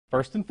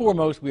First and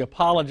foremost, we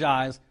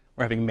apologize.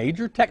 We're having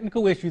major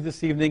technical issues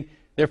this evening.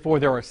 Therefore,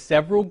 there are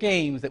several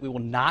games that we will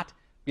not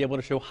be able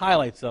to show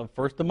highlights of.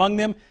 First among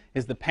them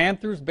is the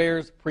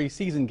Panthers-Bears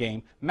preseason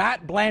game.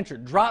 Matt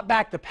Blanchard dropped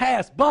back the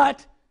pass,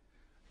 but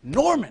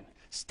Norman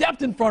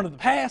stepped in front of the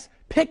pass,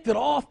 picked it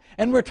off,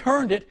 and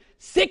returned it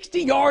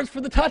 60 yards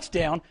for the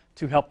touchdown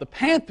to help the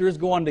Panthers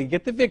go on to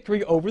get the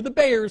victory over the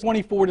Bears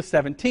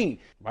 24-17.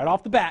 Right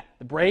off the bat,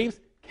 the Braves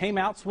came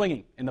out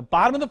swinging. In the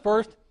bottom of the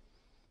first,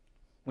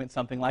 went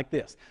something like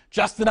this.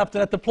 Justin Upton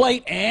at the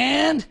plate,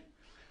 and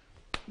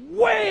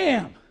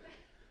wham!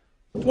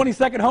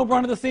 22nd home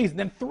run of the season.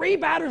 Then 3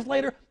 batters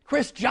later,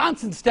 Chris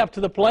Johnson stepped to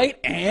the plate,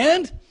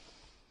 and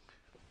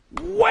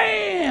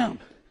wham!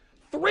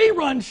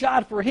 3-run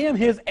shot for him,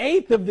 his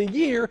 8th of the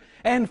year.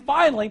 And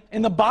finally,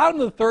 in the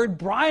bottom of the third,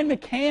 Brian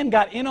McCann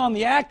got in on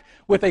the act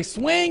with a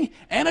swing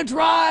and a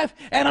drive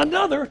and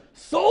another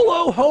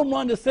solo home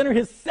run to center,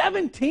 his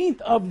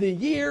 17th of the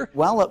year.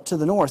 Well up to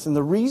the north, and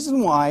the reason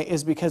why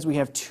is because we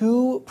have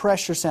 2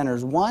 pressure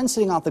centers, one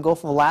sitting off the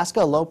Gulf of Alaska,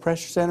 a low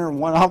pressure center, and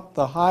one off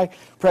the high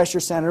pressure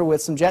center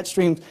with some jet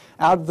streams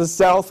out of the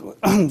south.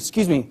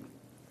 Excuse me.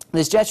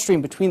 This jet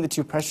stream between the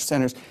 2 pressure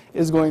centers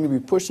is going to be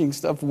pushing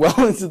stuff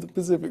well into the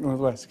Pacific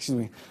Northwest. Excuse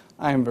me.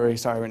 I am very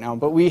sorry right now.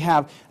 But we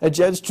have a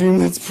jet stream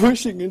that's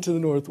pushing into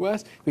the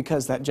northwest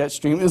because that jet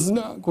stream is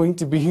not going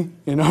to be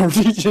in our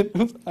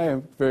region. I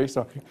am very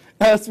sorry.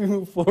 As we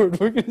move forward,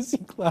 we're going to see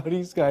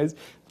cloudy skies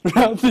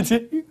throughout the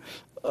day.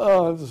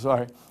 Oh, I'm so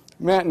sorry.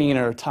 Matt and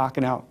Nina are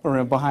talking out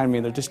behind me.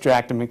 They're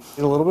distracting me.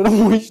 A little bit of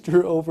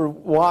moisture over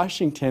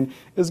Washington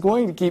is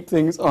going to keep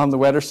things on the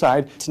wetter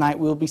side. Tonight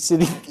we'll be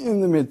sitting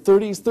in the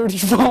mid-30s,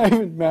 35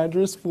 in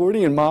Madras,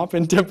 40 in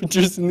Maupin,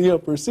 temperatures in the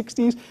upper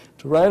 60s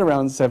to right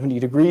around 70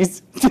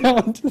 degrees.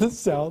 Down to the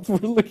south,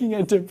 we're looking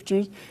at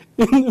temperatures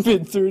in the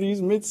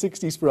mid-30s,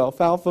 mid-60s for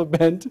Alfalfa,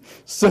 Bend,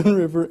 Sun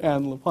River,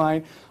 and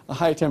Lapine. A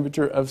high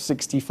temperature of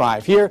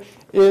 65. Here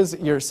is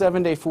your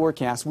 7-day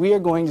forecast. We are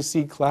going to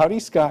see cloudy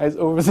skies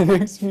over the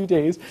next few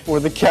days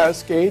for the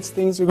Cascades.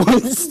 Things are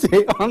going to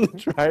stay on the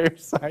drier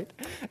side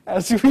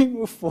as we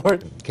move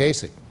forward.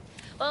 Casey.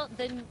 Well,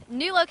 the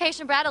new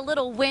location, Brad, a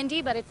little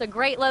windy, but it's a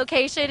great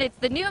location. It's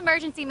the new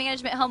emergency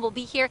management home. Will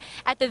be here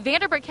at the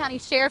Vanderburgh County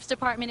Sheriff's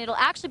Department. It'll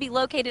actually be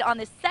located on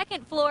the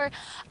 2nd floor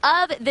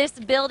of this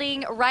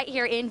building right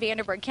here in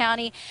Vanderburgh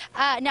County.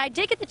 Now, I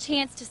did get the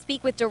chance to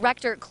speak with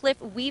Director Cliff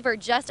Weaver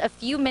just a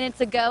few minutes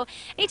ago.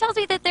 And he tells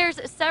me that there's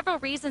several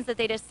reasons that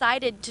they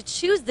decided to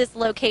choose this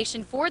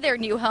location for their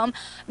new home,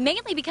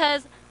 mainly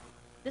because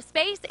the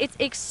space, it's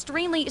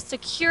extremely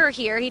secure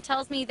here. He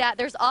tells me that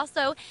there's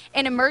also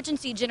an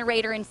emergency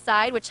generator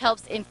inside, which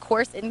helps, of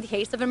course, in the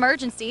case of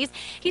emergencies.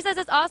 He says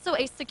it's also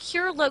a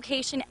secure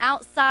location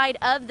outside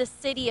of the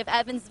city of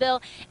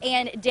Evansville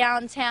and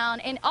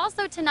downtown. And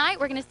also tonight,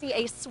 we're going to see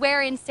a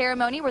swear-in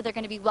ceremony where they're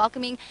going to be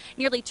welcoming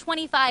nearly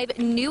 25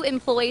 new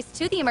employees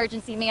to the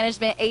Emergency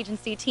Management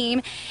Agency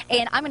team.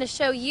 And I'm going to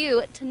show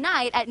you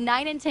tonight at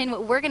 9 and 10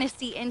 what we're going to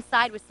see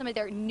inside with some of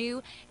their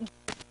new.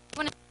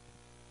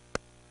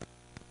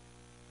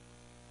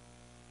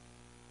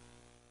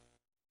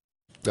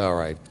 All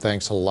right,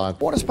 thanks a lot.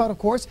 Water spout, of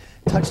course,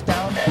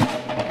 touchdown.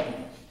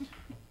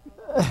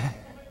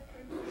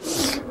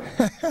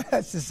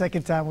 That's the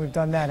second time we've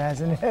done that,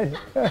 hasn't it?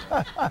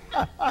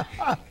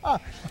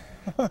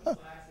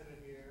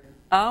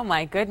 Oh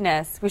my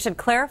goodness. We should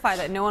clarify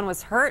that no one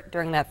was hurt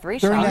during that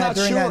 3-shot.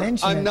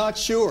 I'm not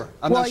sure.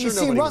 Well, you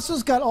see,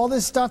 Russell's got all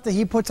this stuff that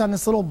he puts on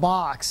this little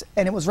box,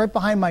 and it was right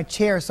behind my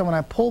chair. So when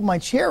I pulled my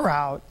chair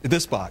out,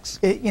 this box,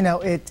 I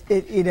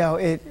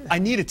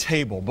need a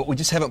table, but we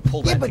just haven't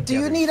pulled that together. Yeah, but do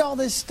you need all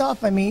this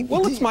stuff? I mean,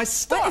 well, it's my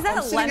stuff. Is that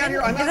I'm sitting out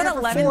here. I'm out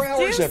here for 4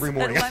 hours every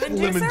morning.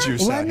 Lemon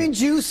juice. Lemon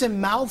juice and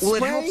mouth spray.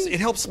 Well,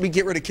 it helps me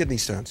get rid of kidney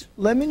stones.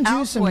 Lemon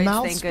juice and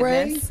mouth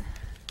spray. Goodness.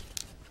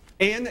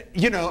 And,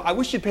 you know, I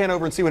wish you'd pan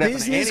over and see what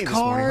happened to Annie this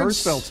morning.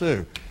 Hers fell,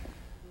 too.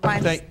 Oh,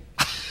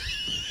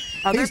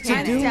 they're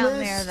down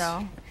there,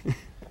 though.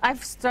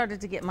 I've started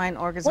to get mine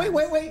organized.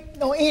 Wait.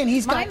 No,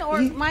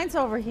 Ann, mine's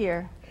over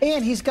here.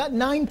 Ann, he's got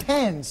 9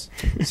 pens.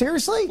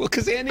 Seriously? Well,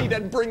 because Annie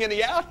doesn't bring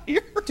any out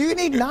here. Do you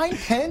need 9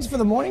 pens for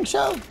the morning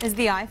show? Is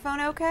the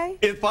iPhone okay?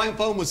 The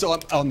phone was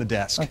on the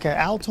desk. Okay,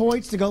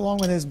 Altoids to go along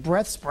with his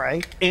breath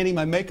spray. Annie,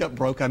 my makeup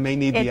broke. I may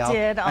need the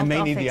alcohol. I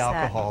may need the fix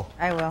alcohol.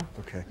 That. I will.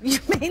 Okay. You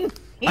may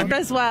need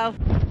as well.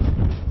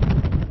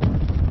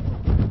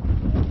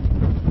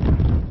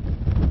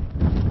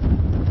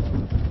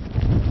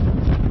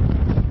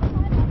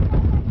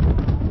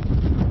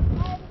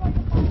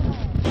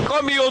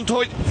 Kamiont,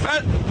 hogy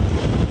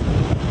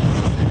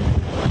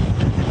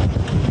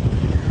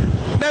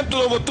nem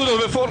tudom, hogy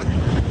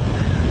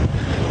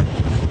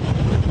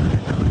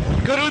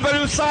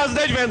körülbelül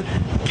 140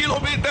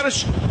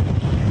 kilométeres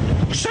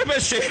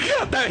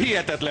sebességgel, de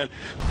hihetetlen.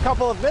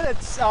 Couple of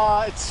minutes,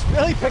 it's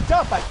really picked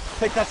up. I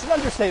think that's an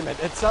understatement.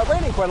 It's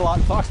raining quite a lot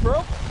in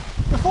Foxborough.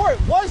 Before it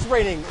was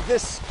raining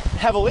this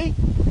heavily,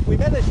 we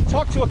managed to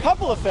talk to a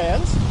couple of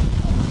fans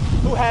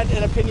who had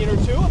an opinion or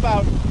two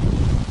about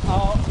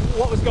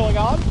what was going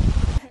on.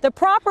 the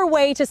proper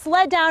way to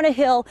sled down a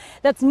hill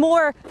that's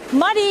more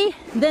muddy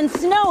than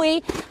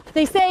snowy.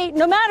 They say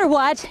no matter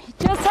what,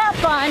 just have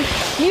fun,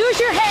 use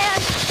your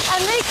hands,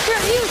 and make sure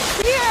you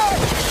steer.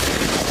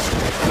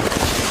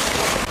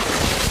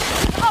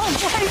 Oh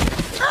boy.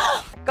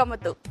 Como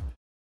tú.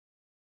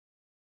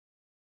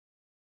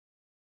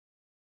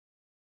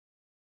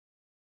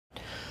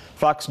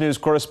 Fox News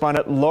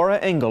correspondent Laura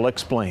Engel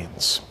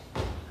explains.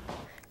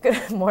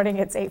 Good morning,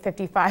 it's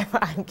 8:55.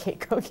 I'm Kate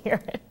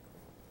Cogiran.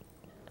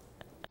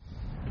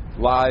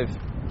 Live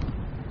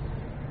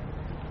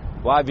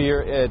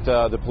here at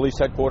the police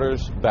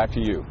headquarters. Back to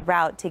you.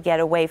 Route to get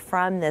away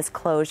from this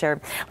closure.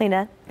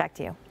 Lena, back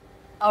to you.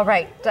 All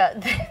right.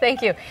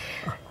 Thank you.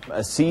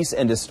 A cease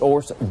and desist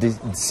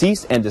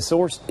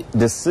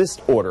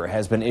order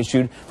has been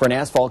issued for an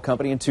asphalt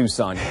company in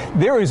Tucson.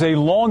 There is a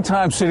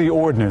long-time city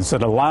ordinance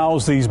that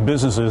allows these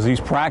businesses, these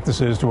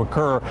practices to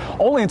occur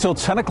only until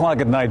 10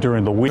 o'clock at night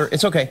during the week.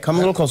 It's okay. Come a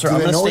little closer.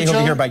 I'm going to stay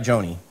over here by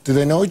Joni. Do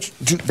they know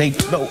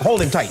No,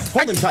 hold him tight.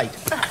 Hold him tight.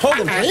 Hold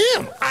him tight.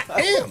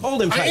 I am.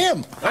 Hold him tight. I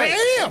am.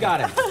 You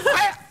got him.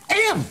 I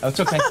am. That's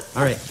okay.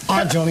 All right. All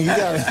right, Joni, you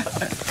got it.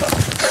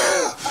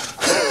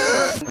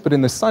 But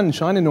in the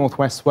sunshine in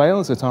northwest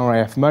Wales at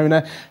RAF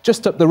Mona,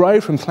 just up the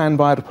road from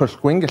Llanfair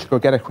Pwllgwyn,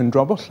 Gellgogera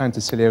Quindrobol,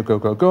 Llantysilio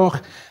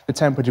Gogogoch, the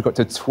temperature got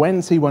to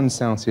 21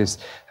 Celsius,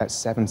 that's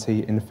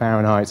 70 in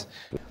Fahrenheit.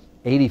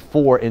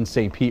 84 in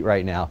St. Pete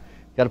right now.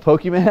 Got a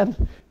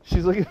Pokemon?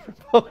 She's looking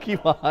for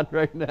Pokemon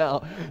right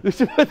now.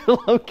 This is the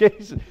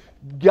location.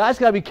 You guys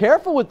gotta be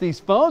careful with these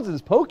phones and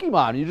this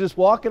Pokemon. You're just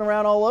walking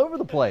around all over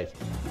the place.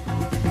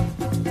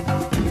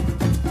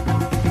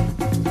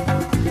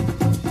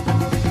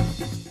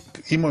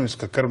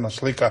 Imovinska krvna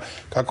slika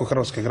kako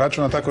hrvatskih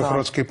građana, tako i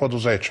hrvatskih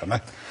poduzeća, ne?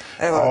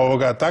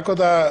 Tako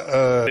da...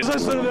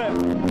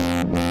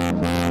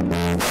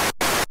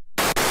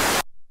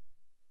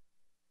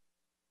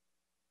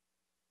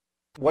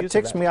 What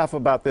ticks me off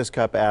about this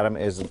cup, Adam,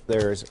 is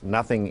there's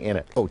nothing in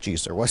it. Oh,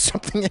 geez, there was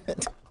something in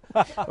it.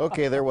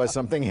 Okay, there was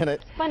something in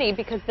it. Funny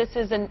because this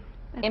is an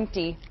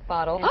empty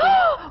bottle.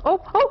 Oh,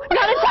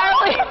 not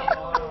entirely.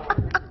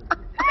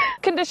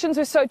 Conditions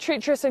were so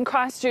treacherous in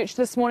Christchurch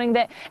this morning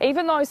that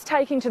even those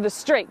taking to the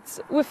streets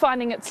were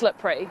finding it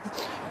slippery.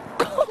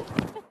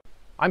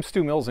 I'm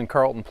Stu Mills in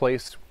Carlton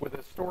Place with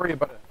a story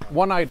about a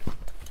one-eyed...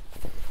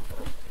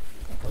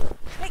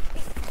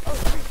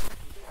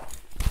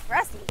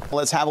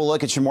 Let's have a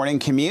look at your morning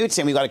commute,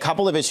 and we've got a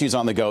couple of issues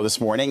on the go this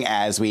morning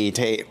as we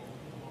take...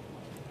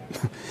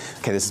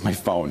 Okay, this is my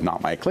phone,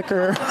 not my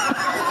clicker.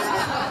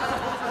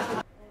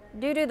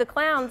 Doo-Doo the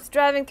Clown's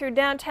driving through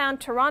downtown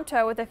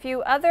Toronto with a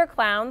few other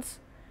clowns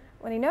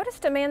when he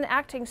noticed a man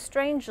acting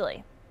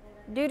strangely.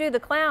 Doo-Doo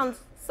the Clown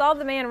saw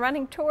the man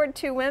running toward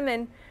two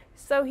women,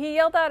 so he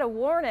yelled out a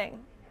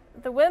warning.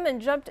 The women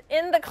jumped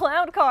in the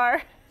clown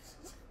car,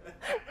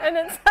 and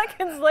then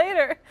seconds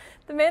later,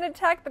 the man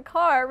attacked the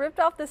car, ripped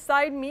off the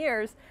side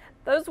mirrors.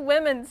 Those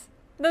women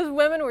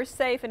were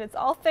safe, and it's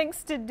all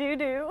thanks to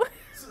Doo-Doo.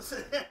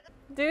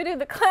 Doo-Doo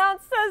the Clown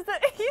says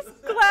that he's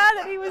glad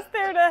that he was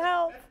there to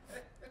help.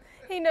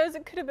 He knows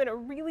it could have been a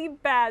really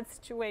bad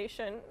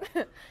situation.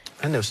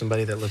 I know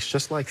somebody that looks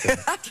just like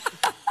that.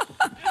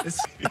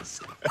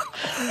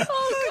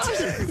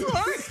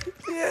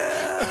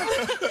 Yeah.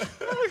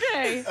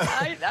 Okay.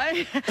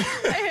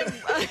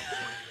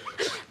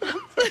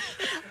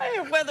 I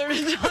have weather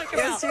to talk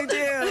about. Yes, you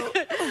do.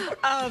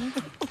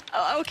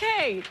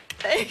 Okay.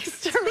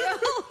 Thanks, Terrell.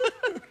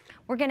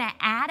 We're going to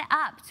add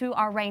up to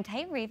our rain.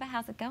 Hey, Reva,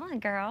 how's it going,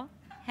 girl?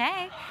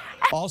 Hey.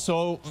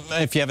 Also,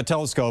 if you have a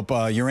telescope,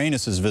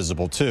 Uranus is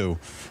visible too,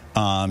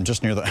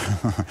 just near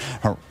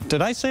the.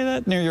 Did I say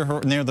that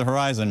near the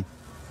horizon?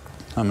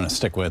 I'm going to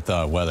stick with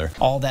weather.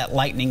 All that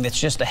lightning that's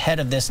just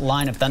ahead of this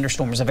line of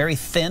thunderstorms, a very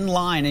thin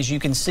line, as you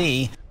can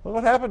see. Look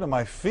what happened to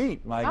my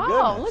feet, my goodness.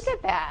 Oh, look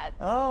at that.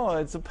 Oh,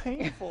 it's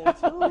painful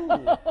too.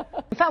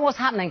 In fact, what's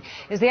happening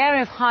is the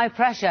area of high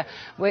pressure,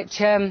 which,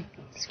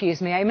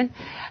 excuse me, Eamon,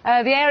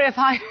 the area of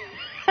high...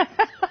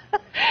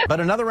 But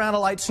another round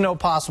of light snow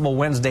possible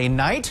Wednesday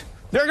night.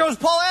 There goes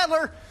Paul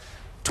Adler,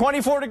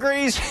 24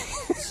 degrees.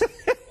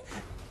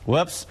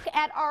 Whoops.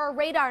 At our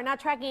radar, not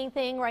tracking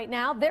anything right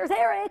now. There's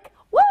Eric.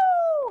 Woo!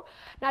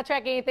 Not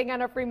tracking anything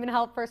on our Freeman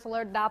Health First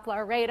Alert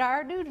Doppler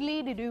radar.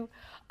 Doodly-doo-doo.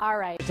 All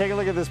right. Take a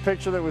look at this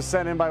picture that was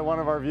sent in by one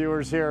of our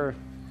viewers here.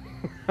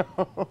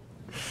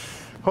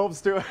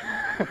 Hope's doing...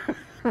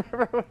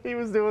 Remember when he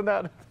was doing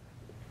that?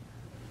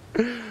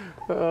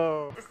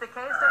 Oh. Is the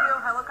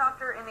KSW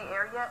helicopter in the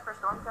air yet for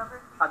storm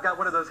coverage? I've got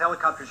one of those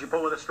helicopters you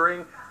pull with a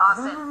string.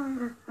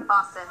 Austin.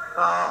 Austin.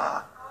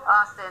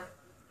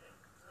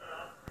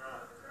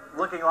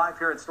 Looking live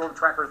here at Storm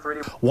Tracker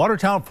 3D.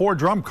 Watertown, Fort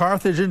Drum,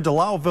 Carthage, and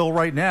Delisle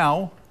right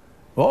now.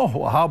 Oh,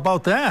 well, how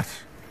about that?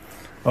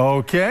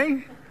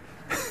 Okay.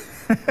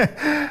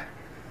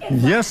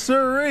 Yes,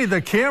 sir.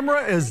 The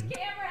camera is...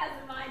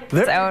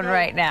 Its own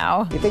right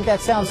now. You think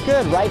that sounds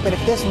good, right? But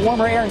if this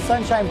warmer air and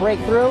sunshine break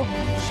through,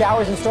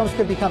 showers and storms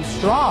could become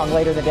strong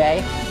later in the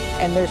day.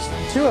 And there's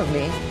two of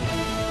me.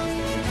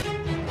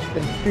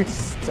 The news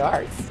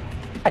starts.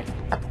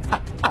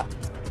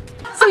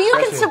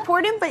 can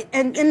support him, but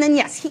and then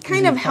yes, he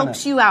kind of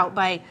helps you out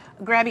by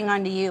grabbing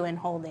onto you and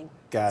holding.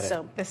 Got it.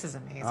 So this is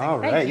amazing. All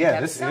right, Thank you, yeah,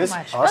 Deb, this so is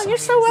much. awesome. Oh, you're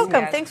so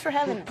welcome. Yes. Thanks for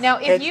having us. Now,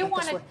 if Head, you not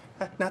want this to, way.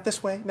 Not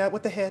this way, not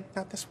with the head,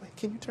 not this way.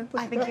 Can you turn,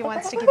 please? I think he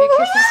wants to give you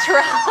kisses,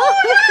 Terrell.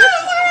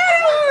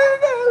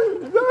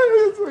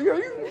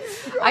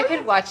 I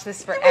could watch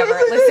this forever.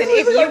 Listen,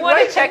 if you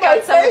want to check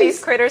out some of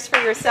these critters for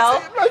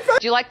yourself.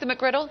 Do you like the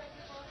McGriddle?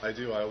 I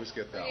do. I always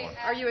get that one.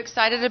 Are you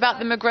excited about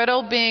the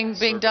McGriddle being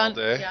done? All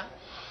day. Yeah.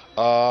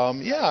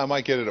 Yeah, I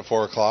might get it at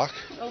 4 o'clock.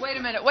 Oh, wait a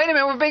minute.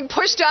 We're being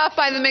pushed off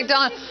by the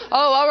McDonald's.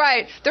 Oh, all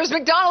right. There's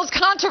McDonald's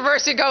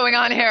controversy going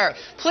on here.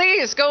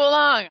 Please go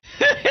along.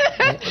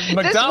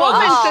 This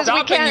woman says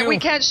we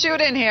can't shoot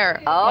in here.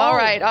 Oh. All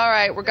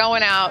right. We're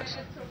going out.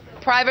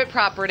 Private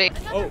property.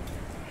 Oh.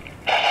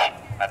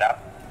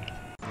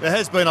 There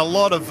has been a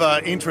lot of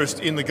interest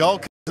in the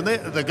Gold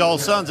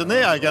Suns, and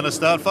they are going to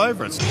start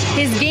favourites.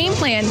 His game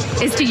plan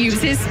is to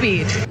use his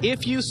speed.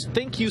 If you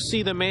think you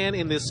see the man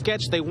in this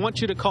sketch, they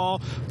want you to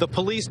call the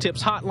police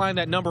tips hotline,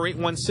 that number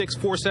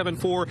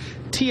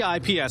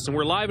 816-474-TIPS. And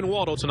we're live in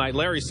Waldo tonight.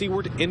 Larry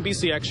Seward,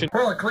 NBC Action.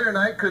 Well, a clear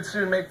night could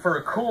soon make for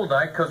a cool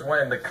night, because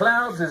when the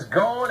clouds is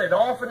gone, it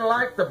often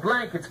like the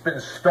blanket's been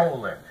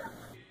stolen.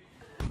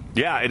 Whoa,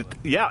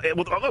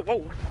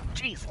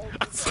 jeez.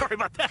 I'm sorry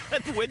about that.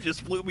 The wind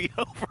just blew me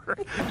over.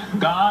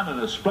 Gone in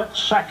a split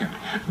second,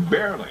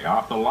 barely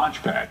off the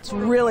launch pad. It's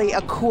really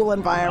a cool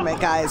environment,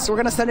 guys. So we're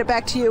going to send it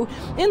back to you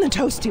in the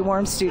Toasty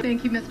Warm studio.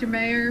 Thank you, Mr.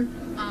 Mayor.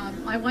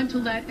 I want to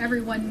let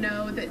everyone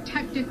know that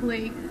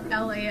technically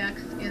LAX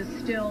is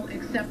still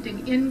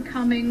accepting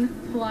incoming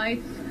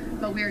flights,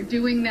 but we are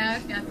doing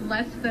that at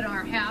less than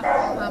half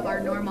of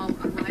our normal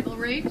arrival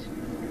rate.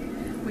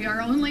 We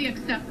are only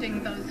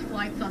accepting those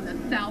flights on the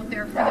south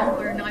airfield.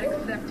 We're not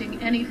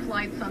accepting any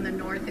flights on the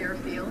north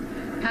airfield.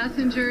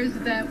 Passengers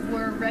that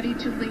were ready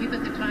to leave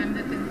at the time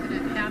this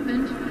incident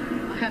happened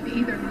have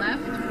either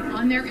left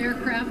on their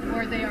aircraft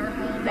or they are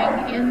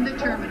holding in the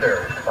terminal.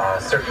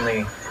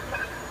 Certainly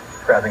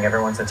grabbing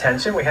everyone's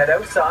attention. We head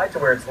outside to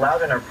where it's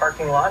loud in our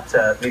parking lot.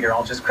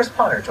 Meteorologist Chris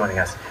Potter joining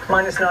us.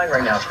 -9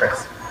 right now,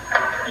 Chris.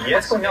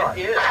 Yes, what's going on?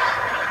 It is.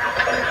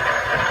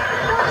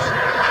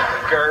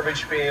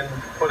 Garbage being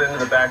put into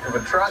the back of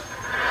a truck.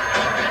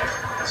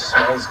 It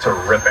smells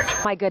terrific.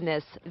 My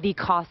goodness, the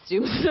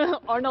costumes.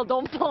 Arnold,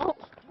 don't fall.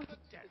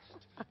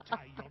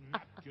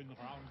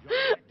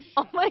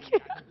 Oh my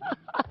God.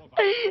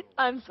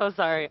 I'm so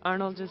sorry.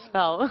 Arnold just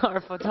fell, our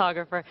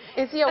photographer.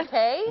 Is he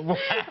okay?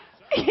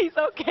 He's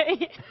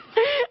okay.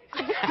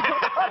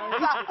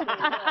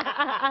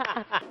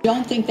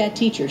 Don't think that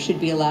teacher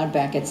should be allowed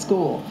back at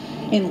school.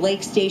 In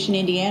Lake Station,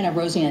 Indiana,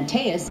 Roseanne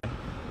Tejas.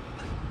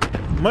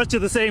 Much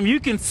of the same. You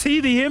can see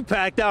the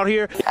impact out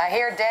here. I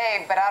hear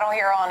Dave, but I don't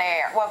hear on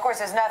air. Well, of course,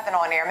 there's nothing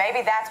on air.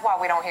 Maybe that's why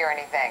we don't hear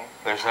anything.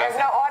 There's no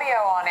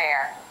audio on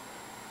air.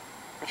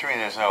 What do you mean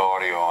there's no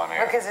audio on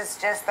air? Because it's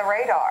just the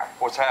radar.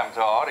 What's happened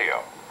to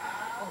audio?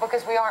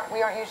 Because we aren't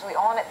usually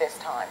on at this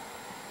time.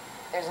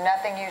 There's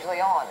nothing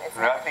usually on.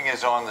 Nothing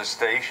is on the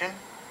station?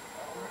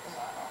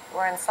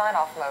 We're in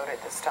sign-off mode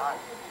at this time.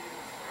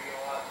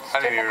 I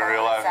didn't even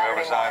realize we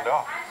ever signed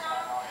off.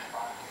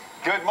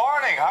 Good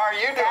morning. How are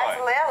you doing?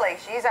 That's Lily.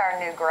 She's our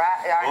new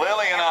grad.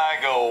 Lily and I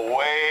go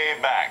way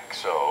back,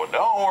 so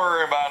don't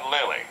worry about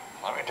Lily.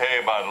 Let me tell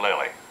you about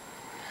Lily.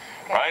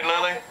 Okay, right,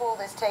 Lily? Pull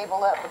this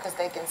table up because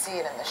they can see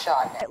it in the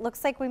shot now. It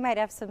looks like we might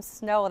have some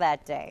snow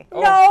that day.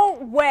 Oh. No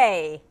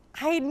way.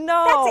 I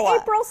know.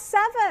 That's April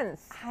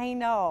 7th. I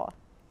know.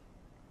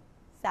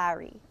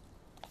 Sorry.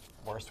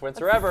 Worst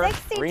winter ever.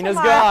 Rena's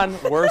gone.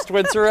 Worst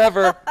winter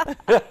ever.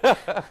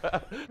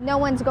 No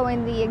one's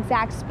going the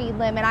exact speed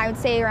limit. I would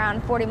say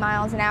around 40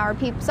 miles an hour.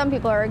 Some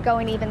people are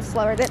going even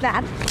slower than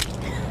that.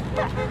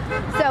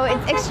 So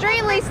it's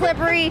extremely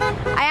slippery.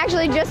 I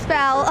actually just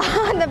fell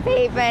on the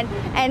pavement,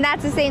 and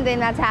that's the same thing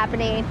that's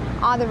happening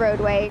on the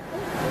roadway.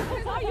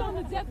 I saw you on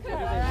the zip code. All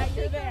right,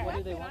 you're there. What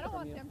do they want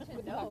from you?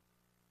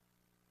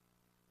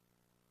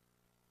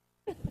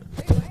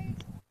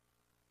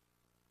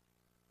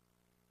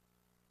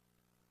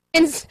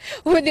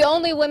 We're the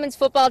only women's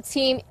football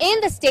team in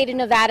the state of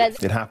Nevada.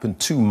 It happened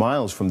 2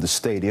 miles from the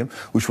stadium,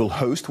 which will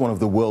host one of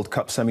the World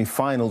Cup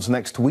semi-finals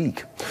next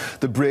week.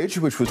 The bridge,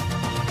 which was...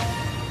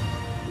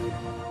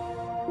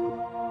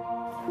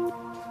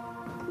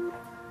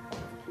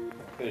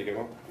 There you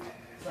go.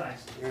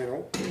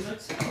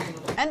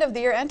 End of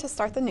the year and to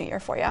start the new year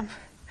for you.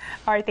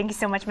 All right, thank you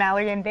so much,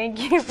 Mallory, and thank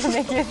you for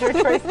making it your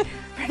choice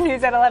for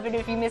News at 11.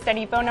 If you missed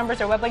any phone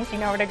numbers or web links, you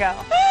know where to go.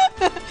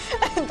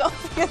 And don't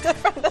forget to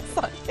friend us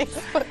on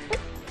Facebook.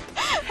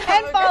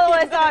 And follow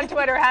us on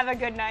Twitter. Have a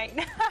good night.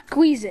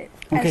 Squeeze it.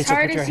 Okay, so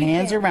put your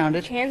hands around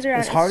it. Hands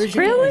around as hard as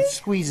you can. And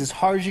squeeze as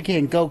hard as you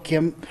can. Go,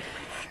 Kim.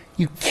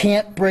 You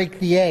can't break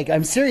the egg.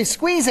 I'm serious.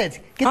 Squeeze it.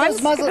 Get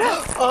those muscles.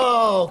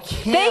 Oh,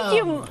 Kim. Thank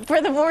you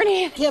for the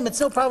warning. Kim, it's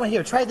no problem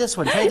here. Try this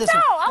one. Try this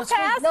one. I'll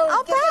pass.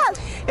 I'll pass.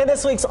 In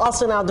this week's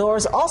Austin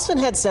Outdoors, Austin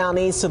heads south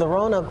east to the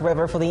Roanoke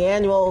River for the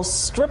annual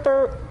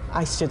striper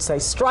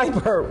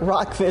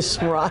Rockfish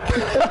Rock.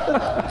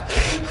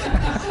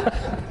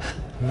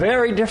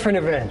 very different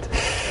event.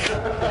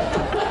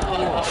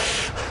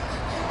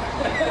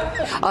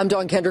 I'm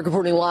Dawn Kendrick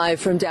reporting live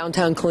from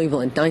downtown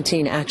Cleveland,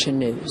 19 Action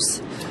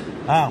News.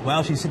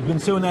 Well, she's been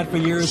doing that for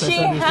years. She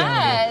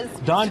has.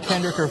 Dawn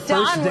Kendrick, her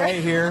first day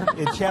here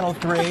at Channel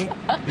 3.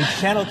 It's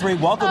Channel 3.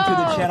 Welcome to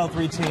the Channel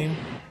 3 team.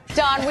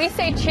 Dawn, we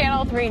say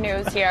Channel 3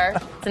 News here.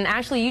 And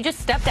actually, you just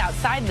stepped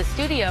outside the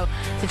studio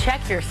to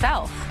check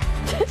yourself.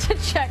 To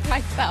check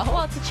myself.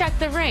 Well, to check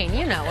the rain.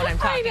 You know what I'm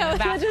talking about.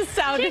 That just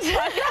sounded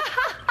funny.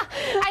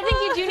 I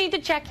think you do need to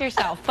check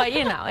yourself, but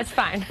you know, it's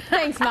fine.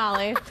 Thanks,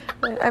 Molly.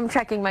 I'm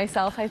checking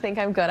myself. I think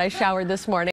I'm good. I showered this morning.